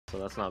so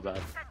that's not bad.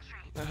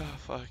 Oh,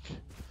 fuck.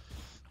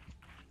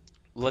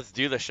 Let's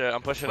do the shit.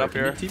 I'm pushing up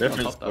Can here. you TP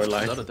Different on top score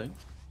line. Is that a thing?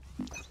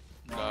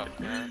 No, I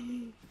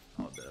can't.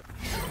 Oh, damn.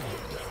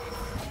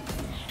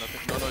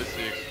 Nothing. No noise,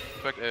 Six.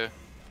 Expect A.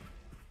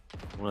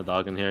 I'm gonna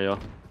dog in here, yo.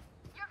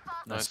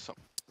 Nice.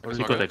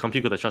 Peek with it, come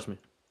peek with it, trust me.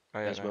 Oh,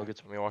 yeah, Nice, no. bro, good.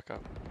 Let me walk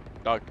up.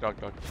 Dog. Like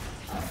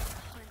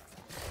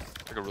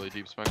a really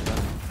deep smoke then.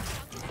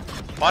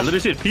 I literally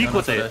said peek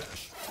with it.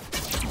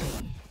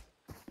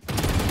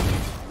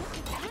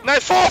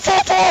 Nice, fall!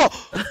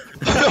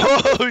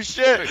 Oh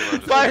shit!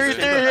 Fire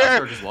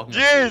here!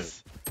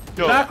 Jeez!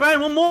 Yo, Back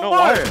Ryan, one more! no,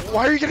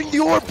 why are you getting the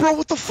orb, bro?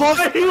 What the fuck?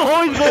 Why are you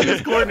always going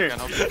this corner?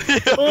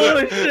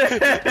 Oh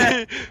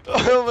shit!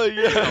 Oh my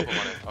god!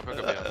 I'll pick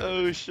up the end.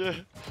 Oh shit!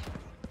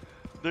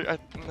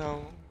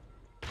 No.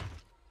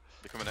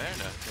 They coming in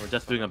there? We're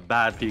just doing a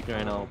bad peek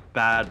right now.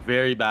 Bad,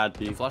 very bad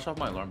peek. Flash off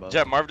my alarm bell.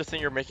 Jet, Marv just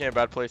think you're making a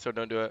bad play, so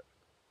don't do it.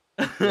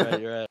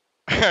 You're right.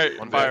 Alright,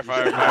 One fire.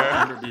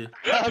 Under B.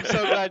 I'm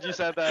so glad you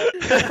said that.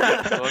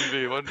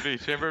 1B.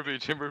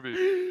 Chamber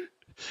B.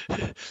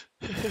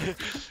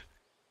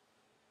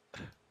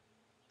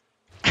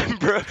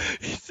 Bro,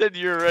 he said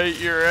you're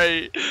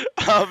right.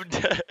 I'm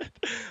dead.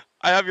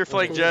 I have your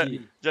flank, Jet.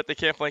 Jet, they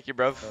can't flank you,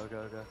 bruv.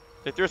 Okay.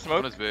 They threw a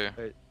smoke. One is B.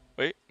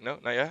 Wait, no,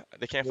 not yet.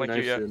 They can't flank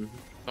you yet.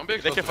 Don't be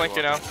They exposed can to flank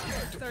you wall.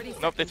 now.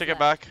 Nope, they took it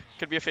back.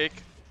 Could be a fake.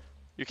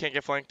 You can't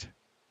get flanked.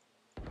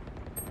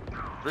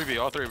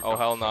 3B, all 3. Oh,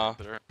 hell nah.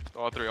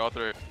 All three. Oh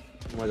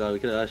my god, we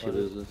could actually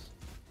lose this.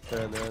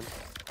 They're in.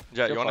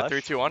 Jet, you Go want a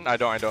flash. 3, 2, 1? I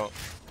don't.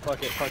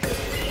 Fuck it.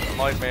 I'm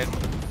always main.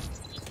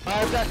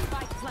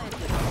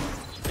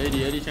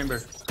 80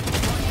 chamber.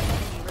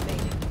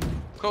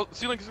 Go,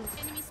 ceiling.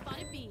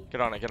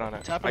 Get on it.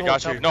 Tap I and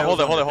got hold, you. tap No,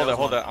 and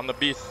hold it. I'm the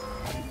beast.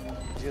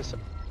 Yes.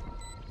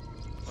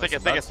 Stick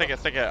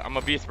it. I'm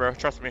a beast, bro.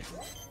 Trust me.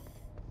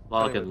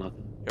 Lock it. Yo,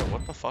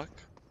 what the fuck?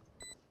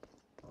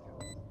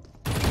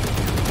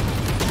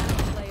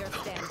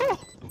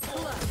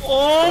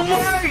 Oh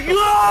my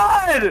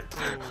god!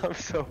 I'm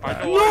so I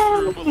bad. know I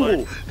threw, but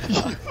like,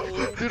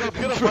 Dude, I'm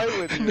gonna fight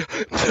with you.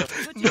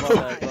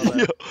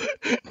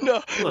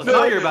 No. It's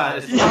not your bad.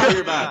 It's not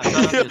your bad.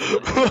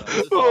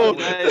 Oh,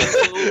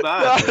 so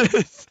bad.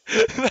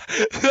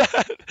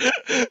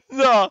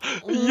 No.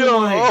 Yo,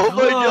 my oh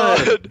my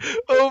god.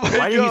 Oh my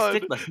Why did you god.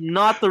 stick? That's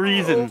not the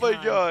reason. Oh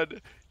my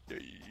god.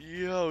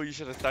 Yo, you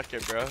should have stuck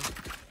it, bro.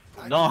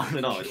 No,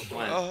 it's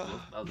fine.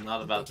 That was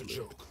not about to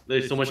do.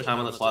 There's so much time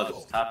on the slide.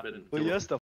 Just tap it. Well, yes, the